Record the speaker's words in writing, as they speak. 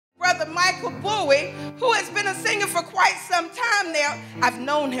Brother Michael Buie, who has been a singer for quite some time now. I've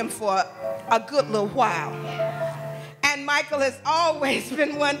known him for a good little while. And Michael has always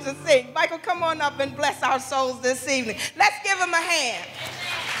been one to sing. Michael, come on up and bless our souls this evening. Let's give him a hand.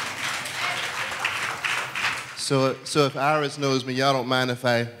 So if Iris knows me, y'all don't mind if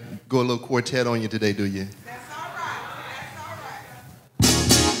I go a little quartet on you today, do you? That's all right. That's all right.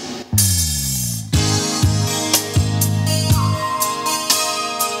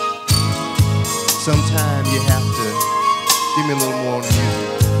 Sometime you have to give me a little more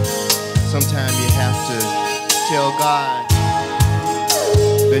music. Sometime you have to tell God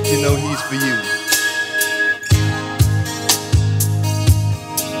that you know He's for you.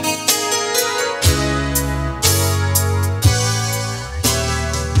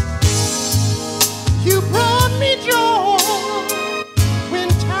 You brought me joy when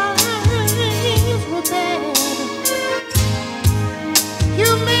times were bad.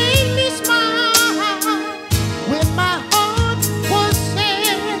 You made me smile when my heart was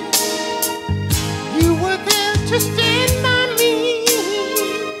sad. You were there to stand by me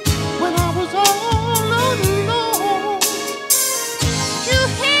when I was all alone. You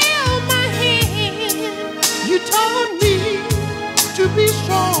held my hand. You told me to be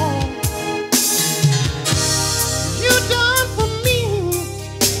strong. You done for me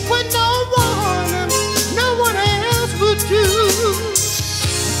what no one else would do.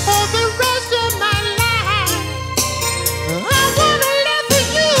 For the rest of my life, I wanna live for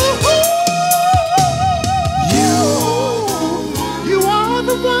you. You are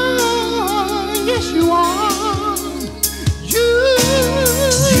the one. Yes, you are.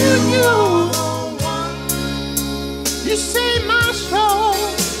 You saved my soul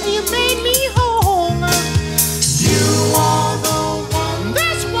and you made me whole. You are the one.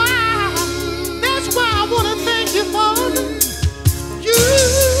 That's why I want to thank you, Father.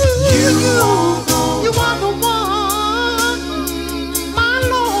 You are the one, my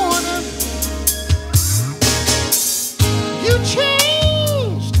Lord. You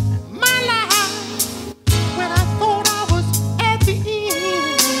changed my life when I thought I was at the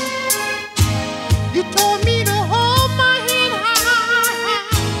end. You told me to hold my head high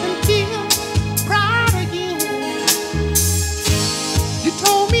and feel proud again. You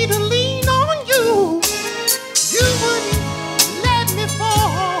told me to lean on you. You wouldn't let me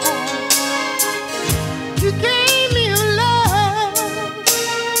fall. You gave me a love,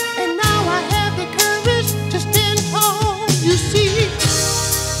 and now I have the courage to stand tall. You see,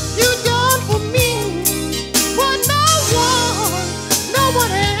 you done for me what no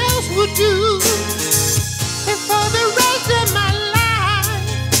one else would do.